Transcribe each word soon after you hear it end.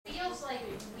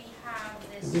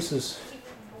This is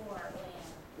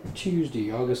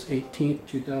Tuesday, August 18th,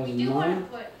 2009.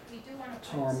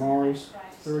 Tar Mars,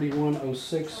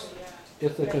 3106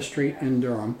 Ithaca Street in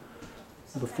Durham.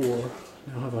 Before,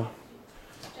 now have a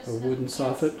wooden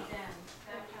soffit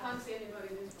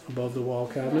above the wall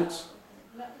cabinets.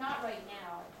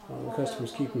 The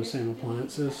customer's keeping the same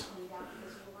appliances.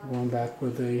 Going back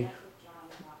with a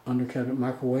under cabinet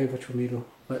microwave, which will need an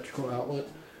electrical outlet.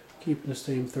 Keeping the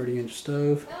same 30-inch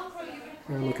stove.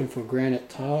 We're looking for granite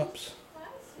tops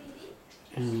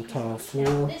and tile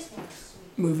floor.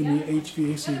 Moving the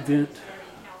HVAC vent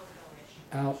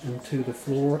out into the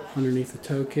floor underneath the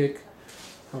toe kick.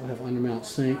 Probably have undermount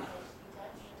sink.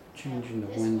 Changing the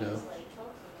window.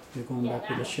 You're going back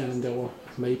with the Shenandoah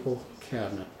maple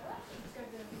cabinet.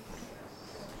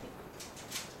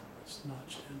 It's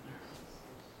notched in there.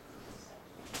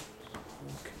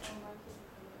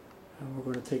 And we're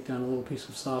going to take down a little piece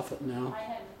of soffit now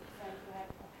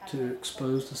to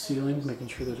expose the ceiling, making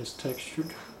sure that it's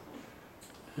textured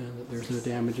and that there's no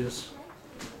damages,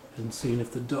 and seeing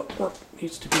if the ductwork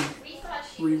needs to be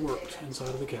reworked inside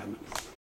of the cabinet.